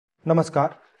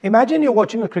Namaskar. Imagine you're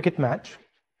watching a cricket match,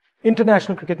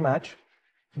 international cricket match,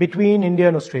 between India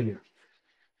and Australia.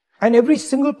 And every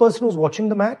single person who's watching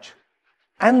the match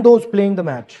and those playing the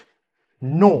match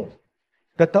know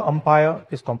that the umpire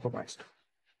is compromised.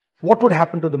 What would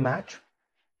happen to the match?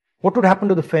 What would happen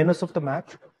to the fairness of the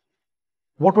match?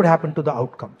 What would happen to the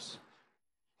outcomes?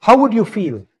 How would you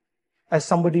feel as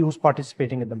somebody who's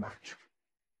participating in the match?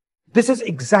 This is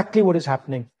exactly what is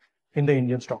happening in the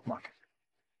Indian stock market.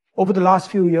 Over the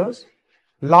last few years,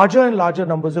 larger and larger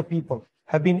numbers of people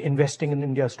have been investing in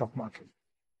India's stock market.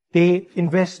 They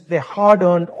invest their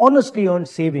hard-earned, honestly earned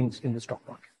savings in the stock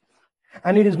market.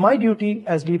 And it is my duty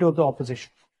as leader of the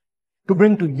opposition to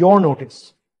bring to your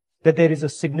notice that there is a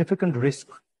significant risk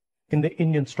in the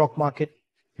Indian stock market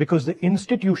because the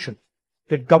institution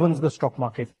that governs the stock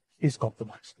market is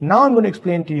compromised. Now I'm going to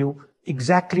explain to you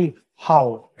exactly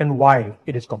how and why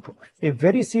it is compromised. A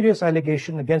very serious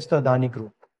allegation against the Adani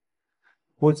group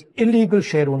was illegal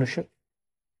share ownership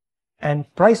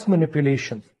and price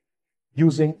manipulation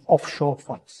using offshore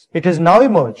funds. It has now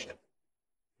emerged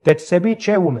that SEBI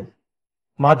chairwoman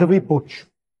Madhabi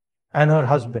and her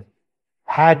husband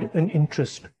had an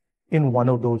interest in one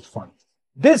of those funds.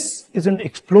 This is an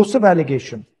explosive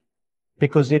allegation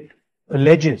because it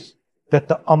alleges that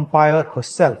the umpire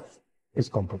herself is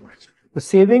compromised. The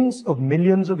savings of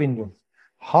millions of Indians,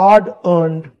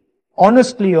 hard-earned,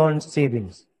 honestly earned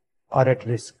savings, are at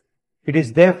risk. It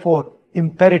is therefore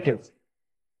imperative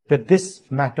that this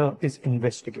matter is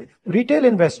investigated. Retail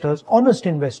investors, honest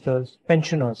investors,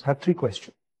 pensioners have three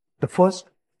questions. The first,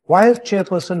 why has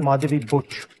Chairperson Madhabi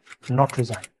not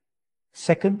resigned?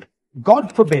 Second,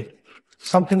 God forbid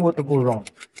something were to go wrong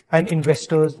and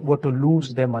investors were to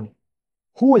lose their money.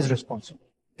 Who is responsible?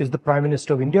 Is the Prime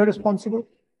Minister of India responsible?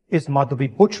 Is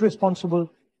Madhabi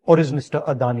responsible? Or is Mr.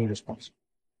 Adani responsible?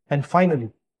 And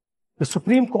finally, the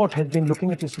Supreme Court has been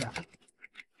looking at this matter.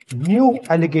 New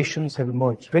allegations have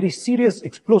emerged. Very serious,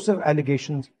 explosive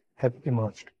allegations have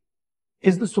emerged.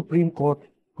 Is the Supreme Court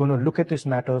going to look at this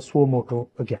matter suo motu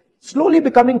again? Slowly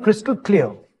becoming crystal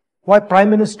clear why Prime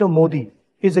Minister Modi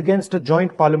is against a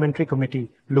joint parliamentary committee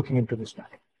looking into this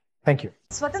matter. Thank you.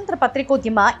 ಸ್ವತಂತ್ರ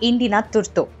ಪತ್ರಿಕೋದ್ಯಮ ಇಂದಿನ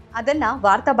ತುರ್ತು ಅದನ್ನ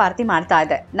ವಾರ್ತಾಭಾರತಿ ಮಾಡ್ತಾ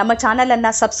ಇದೆ. ನಮ್ಮ channel ಅನ್ನ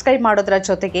subscribe ಮಾಡೋದರ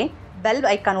ಜೊತೆಗೆ ಬೆಲ್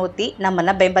ಐಕಾನ್ ಒತ್ತಿ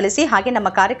ನಮ್ಮನ್ನ ಬೆಂಬಲಿಸಿ. ಹಾಗೆ ನಮ್ಮ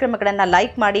ಕಾರ್ಯಕ್ರಮಗಳನ್ನ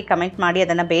ಲೈಕ್ ಮಾಡಿ, ಕಮೆಂಟ್ ಮಾಡಿ,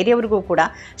 ಅದನ್ನ ಬೇರೆಯವರಿಗೂ ಕೂಡ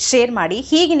ಶೇರ್ ಮಾಡಿ.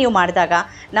 ಹೀಗೆ ನೀವು ಮಾಡಿದಾಗ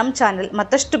ನಮ್ಮ ಚಾನೆಲ್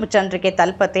ಮತ್ತಷ್ಟು ಜನರಿಗೆ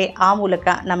ತಲುಪತ್ತೆ. ಆ ಮೂಲಕ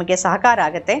ನಮಗೆ ಸಹಕಾರ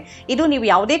ಆಗುತ್ತೆ. ಇದು ನೀವು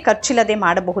ಯಾವುದೇ ಖರ್ಚಿಲ್ಲದೆ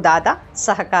ಮಾಡಬಹುದಾದ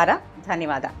ಸಹಕಾರ.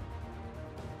 ಧನ್ಯವಾದ.